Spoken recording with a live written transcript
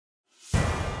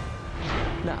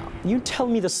Now, you tell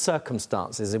me the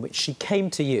circumstances in which she came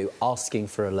to you asking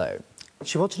for a loan.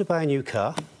 She wanted to buy a new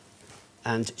car,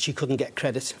 and she couldn't get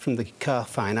credit from the car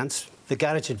finance. The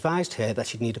garage advised her that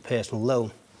she'd need a personal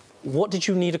loan. What did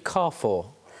you need a car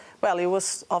for? Well, it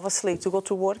was obviously to go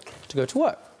to work. To go to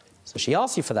work. So she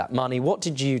asked you for that money. What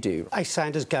did you do? I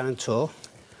signed as guarantor.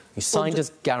 You signed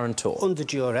as guarantor? Under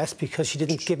duress, because she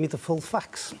didn't give me the full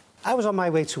facts. I was on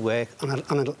my way to work on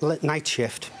a night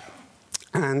shift,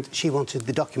 and she wanted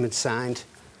the document signed,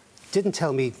 didn't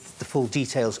tell me the full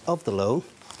details of the loan,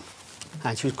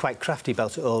 and she was quite crafty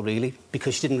about it all, really,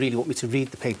 because she didn't really want me to read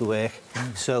the paperwork.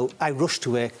 So I rushed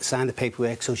to work, signed the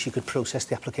paperwork so she could process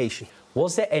the application.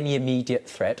 Was there any immediate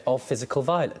threat of physical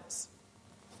violence?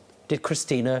 Did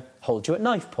Christina hold you at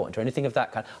knife point or anything of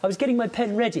that kind? I was getting my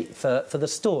pen ready for the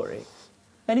story.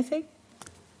 Anything?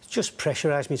 Just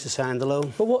pressurised me to sign the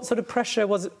loan. But what sort of pressure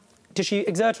did she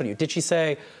exert on you? Did she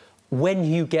say, when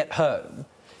you get home,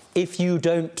 if you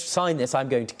don't sign this, I'm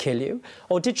going to kill you?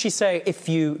 Or did she say, if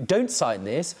you don't sign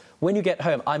this, when you get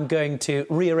home, I'm going to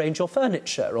rearrange your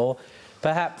furniture or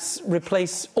perhaps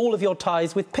replace all of your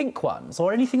ties with pink ones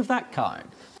or anything of that kind?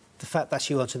 The fact that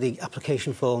she wanted the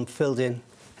application form filled in,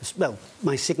 well,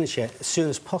 my signature as soon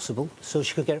as possible so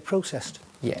she could get it processed.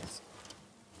 Yes.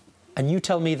 And you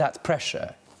tell me that's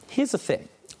pressure. Here's the thing.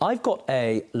 I've got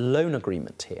a loan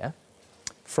agreement here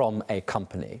from a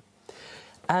company,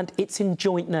 and it's in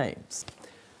joint names.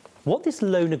 What this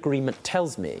loan agreement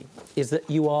tells me is that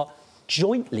you are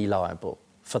jointly liable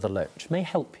for the loan, which may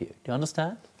help you. Do you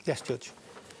understand? Yes, Judge.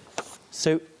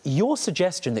 So your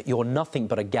suggestion that you're nothing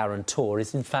but a guarantor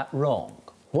is in fact wrong.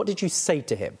 What did you say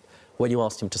to him when you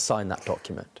asked him to sign that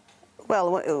document?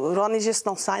 Well, Ronnie just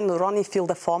not signed. Ronnie filled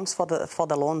the forms for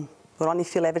the loan. Ronnie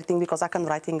filled everything because I can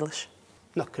write English.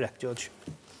 Not correct, Judge.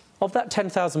 Of that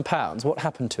 £10,000, what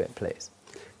happened to it, please?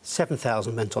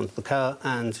 7,000 went onto the car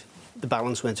and the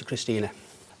balance went to Christina.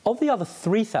 Of the other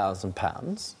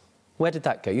 £3,000, where did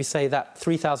that go? You say that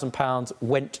 £3,000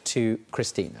 went to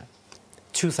Christina.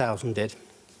 2,000 did.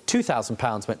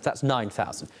 £2,000 went, that's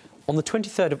 9,000. On the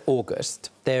 23rd of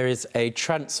August, there is a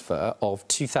transfer of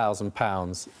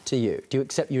 £2,000 to you. Do you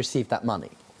accept you received that money?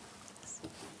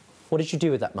 What did you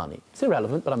do with that money? It's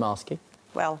irrelevant, but I'm asking.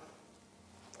 Well,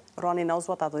 Ronnie knows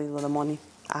what I do with the money.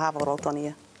 I have a wrote on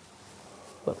here.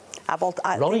 Well,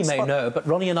 Ronnie may know, but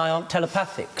Ronnie and I aren't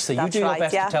telepathic, so you do your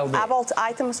best to tell me. I bought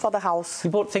items for the house.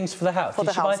 You bought things for the house? Did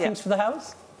you buy things for the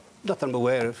house? Not that I'm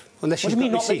aware of. Unless what do you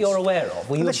mean, not that you're aware of?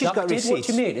 Were you abducted? What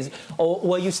do you mean? Or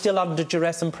were you still under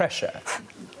duress and pressure?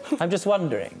 I'm just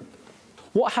wondering.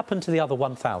 What happened to the other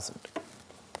 1,000?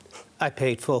 I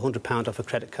paid £400 off a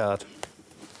credit card.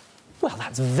 Well,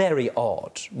 that's very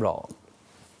odd, Ron.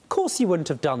 Of course you wouldn't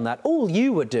have done that. All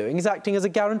you were doing is acting as a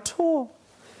guarantor,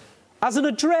 as an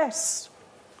address,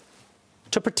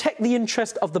 to protect the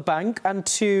interest of the bank and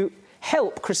to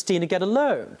help Christina get a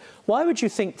loan. Why would you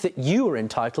think that you were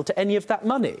entitled to any of that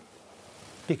money?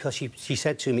 Because she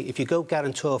said to me, if you go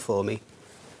guarantor for me,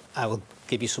 I will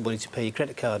give you some money to pay your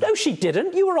credit card. No, she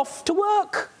didn't. You were off to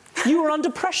work. You were under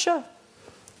pressure.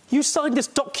 You signed this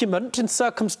document in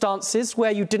circumstances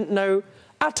where you didn't know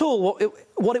at all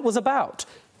what it was about.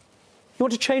 You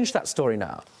want to change that story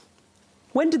now?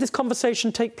 When did this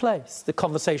conversation take place? The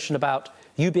conversation about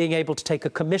you being able to take a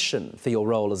commission for your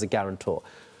role as a guarantor.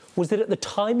 Was it at the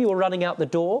time you were running out the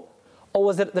door, or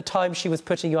was it at the time she was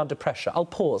putting you under pressure? I'll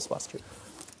pause whilst you...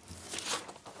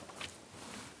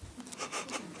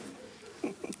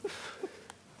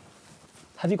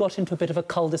 Have you got into a bit of a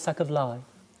cul-de-sac of lie?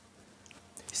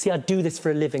 You see, I do this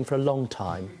for a living for a long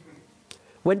time.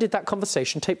 When did that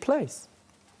conversation take place?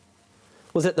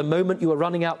 Was it the moment you were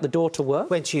running out the door to work?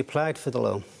 When she applied for the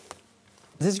loan.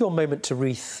 This is your moment to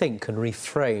rethink and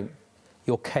reframe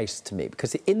your case to me,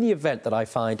 because in the event that I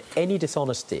find any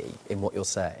dishonesty in what you're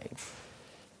saying,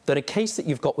 then a case that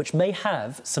you've got which may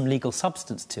have some legal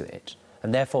substance to it,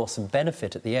 and therefore some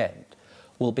benefit at the end,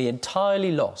 will be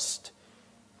entirely lost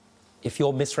if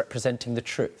you're misrepresenting the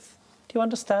truth. Do you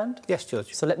understand? Yes,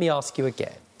 Judge. So let me ask you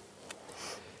again.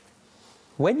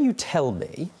 When you tell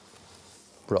me,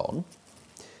 Ron,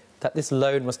 that this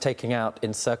loan was taken out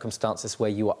in circumstances where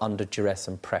you were under duress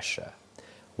and pressure,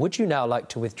 would you now like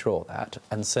to withdraw that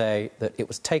and say that it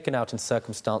was taken out in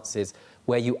circumstances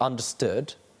where you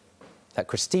understood that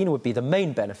Christina would be the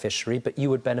main beneficiary, but you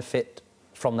would benefit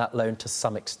from that loan to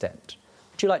some extent?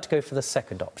 Would you like to go for the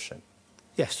second option?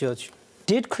 Yes, Judge.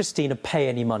 Did Christina pay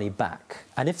any money back?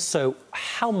 And if so,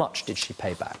 how much did she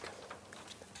pay back?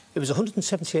 It was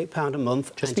 £178 a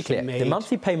month. Just to be clear, the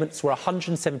monthly payments were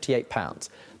 £178.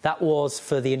 That was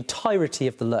for the entirety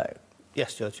of the loan?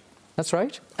 Yes, Judge. That's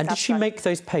right. And did she make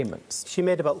those payments? She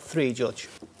made about 3, Judge.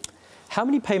 How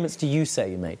many payments do you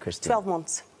say you made, Christine? 12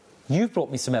 months. You've brought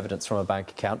me some evidence from a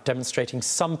bank account demonstrating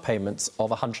some payments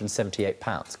of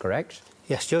 £178, correct?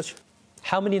 Yes, Judge.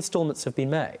 How many instalments have been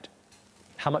made?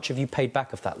 How much have you paid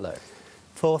back of that loan?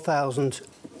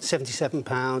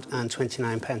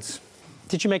 £4,077.29.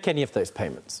 Did you make any of those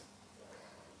payments?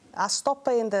 I stopped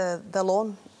paying the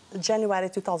loan January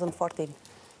 2014.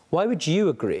 Why would you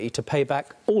agree to pay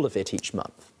back all of it each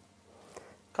month?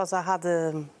 Because I had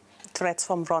threats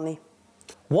from Ronnie.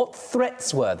 What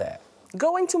threats were there?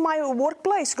 Going to my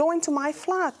workplace, going to my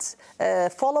flat,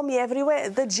 follow me everywhere.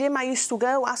 The gym I used to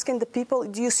go, asking the people,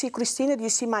 do you see Christina, do you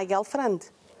see my girlfriend?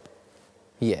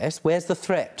 Yes, where's the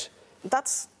threat?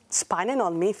 That's spying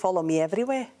on me, follow me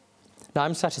everywhere. Now,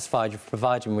 I'm satisfied you've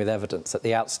provided me with evidence that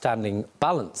the outstanding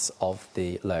balance of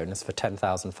the loan is for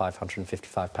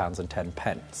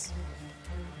 £10,555.10.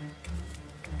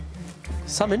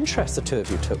 Some interest the two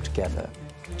of you took together.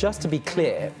 Just to be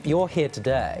clear, you're here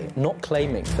today not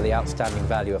claiming for the outstanding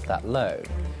value of that loan.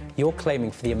 You're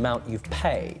claiming for the amount you've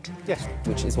paid. Yes.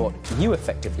 Which is what you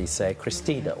effectively say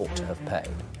Christina ought to have paid.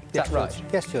 Is that right? Judge.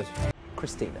 Yes, Judge.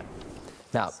 Christina.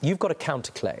 Now, you've got a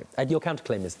counterclaim, and your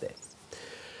counterclaim is this.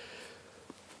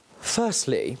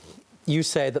 Firstly, you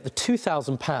say that the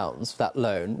 £2,000, that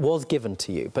loan, was given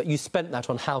to you, but you spent that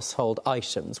on household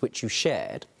items which you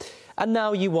shared, and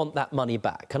now you want that money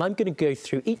back. And I'm going to go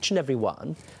through each and every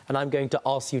one, and I'm going to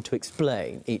ask you to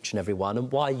explain each and every one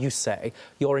and why you say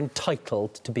you're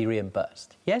entitled to be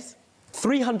reimbursed. Yes?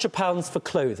 £300 for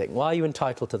clothing. Why are you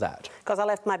entitled to that? Because I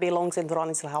left my belongings in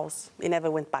Ronnie's house. He never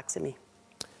went back to me.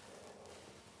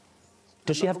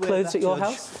 Does she have clothes at your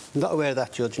house? I'm not aware of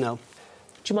that, Judge, no.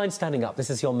 Do you mind standing up? This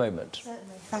is your moment.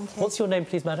 Certainly, thank you. What's your name,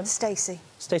 please, madam? Stacey.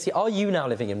 Stacey, are you now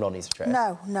living in Ronnie's address?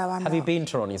 No, I'm not. Have you been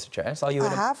to Ronnie's address? Are you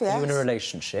in have, Are you in a yes.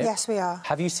 relationship? Yes, we are.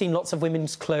 Have you seen lots of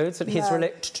women's clothes at his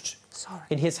Sorry.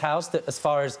 in his house that, as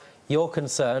far as you're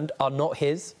concerned, are not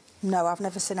his? No, I've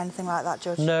never seen anything like that,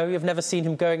 Judge. No, you've never seen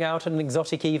him going out on an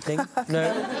exotic evening?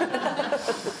 No?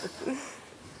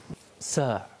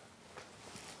 Sir,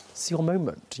 it's your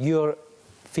moment. Your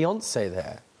fiancé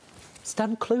there.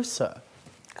 Stand closer.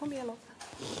 Come here, love.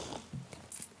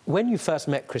 When you first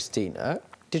met Christina,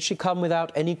 did she come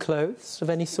without any clothes of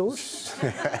any sort?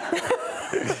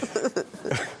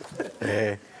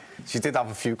 She did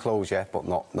have a few clothes, yeah, but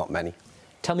not many.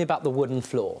 Tell me about the wooden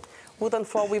floor. Wooden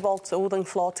floor, we built a wooden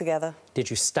floor together.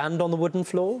 Did you stand on the wooden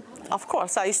floor? Of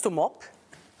course, I used to mop.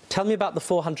 Tell me about the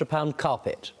 £400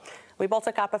 carpet. We bought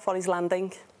a carpet for his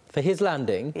landing. For his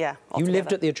landing? Yeah, You lived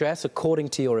altogether. at the address according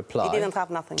to your reply. He didn't have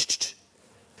nothing.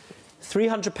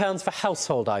 £300 for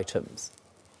household items.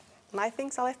 My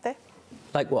things I left there.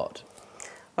 Like what?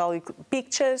 Well,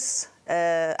 pictures.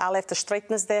 I left the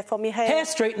straighteners there for me hair. Hair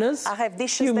straighteners? I have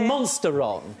dishes you there. monster,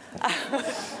 Ron.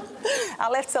 I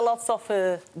left a lot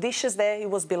of dishes there. It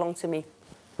was belong to me.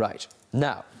 Right.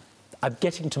 Now, I'm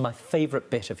getting to my favourite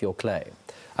bit of your claim.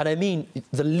 And I mean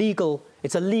the legal...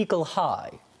 It's a legal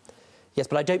high. Yes,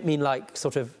 but I don't mean like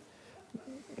sort of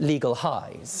legal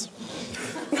highs.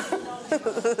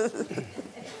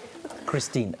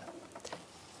 Christina.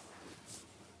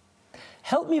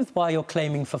 Help me with why you're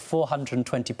claiming for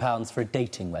 £420 for a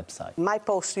dating website. My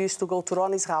post used to go to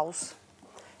Ronnie's house,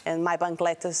 and my bank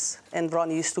letters, and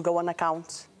Ronnie used to go on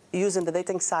account, using the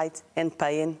dating site and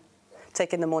paying,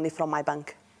 taking the money from my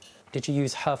bank. Did you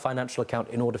use her financial account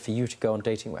in order for you to go on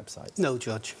dating websites? No,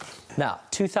 Judge. Now,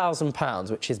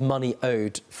 £2,000, which is money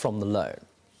owed from the loan.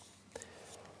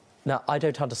 Now, I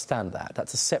don't understand that.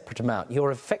 That's a separate amount.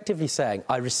 You're effectively saying,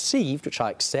 I received, which I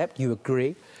accept, you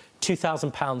agree,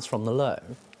 £2,000 from the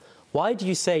loan. Why do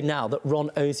you say now that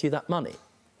Ron owes you that money?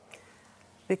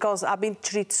 Because I've been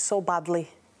treated so badly.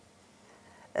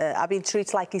 I've been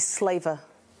treated like a slave.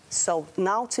 So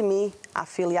now, to me, I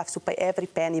feel you have to pay every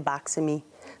penny back to me.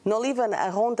 Not even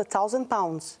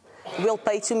 £100,000 will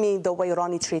pay to me the way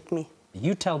Ronnie treat me.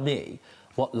 You tell me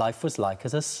what life was like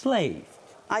as a slave.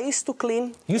 I used to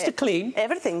clean. Used to clean?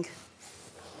 Everything.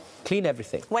 Clean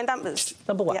everything. When I'm,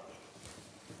 Number one. Yeah.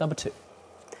 Number two.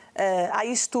 I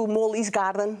used to mow his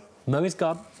garden. Mow his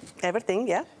garden. Everything,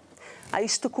 yeah. I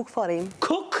used to cook for him.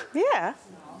 Cook? Yeah.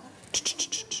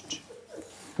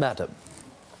 Madam,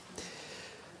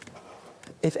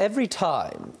 if every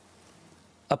time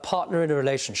a partner in a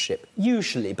relationship,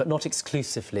 usually but not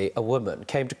exclusively a woman,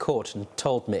 came to court and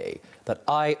told me that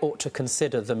I ought to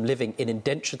consider them living in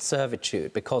indentured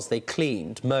servitude because they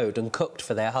cleaned, mowed and cooked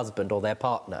for their husband or their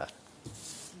partner,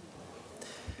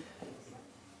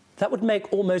 that would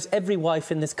make almost every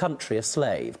wife in this country a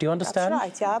slave. Do you understand? That's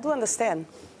right, yeah, I do understand.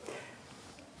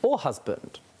 Or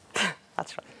husband.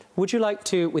 That's right. Would you like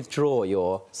to withdraw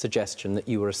your suggestion that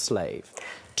you were a slave?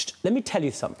 Let me tell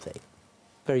you something,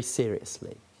 very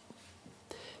seriously.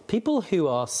 People who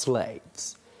are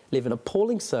slaves live in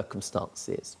appalling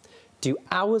circumstances, do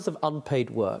hours of unpaid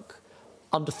work,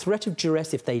 under threat of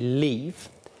duress if they leave.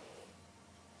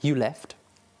 You left.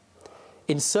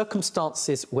 In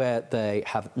circumstances where they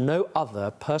have no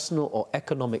other personal or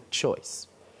economic choice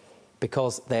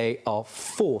because they are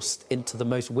forced into the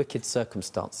most wicked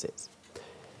circumstances.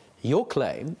 Your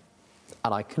claim,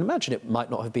 and I can imagine it might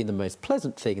not have been the most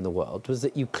pleasant thing in the world, was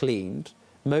that you cleaned,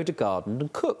 mowed a garden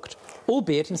and cooked,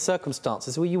 albeit in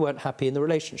circumstances where you weren't happy in the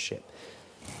relationship.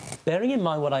 Bearing in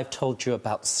mind what I've told you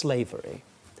about slavery,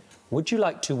 would you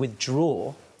like to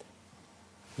withdraw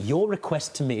your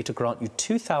request to me to grant you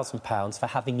 £2,000 for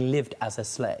having lived as a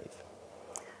slave?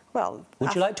 Well...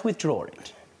 Would you like to withdraw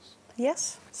it?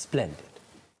 Yes. Splendid.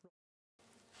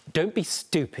 Don't be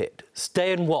stupid.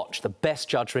 Stay and watch the best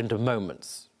Judge Rinder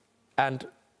moments. And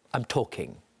I'm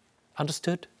talking.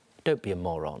 Understood? Don't be a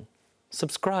moron.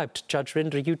 Subscribe to Judge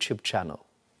Rinder YouTube channel.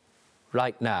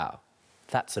 Right now.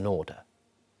 That's an order.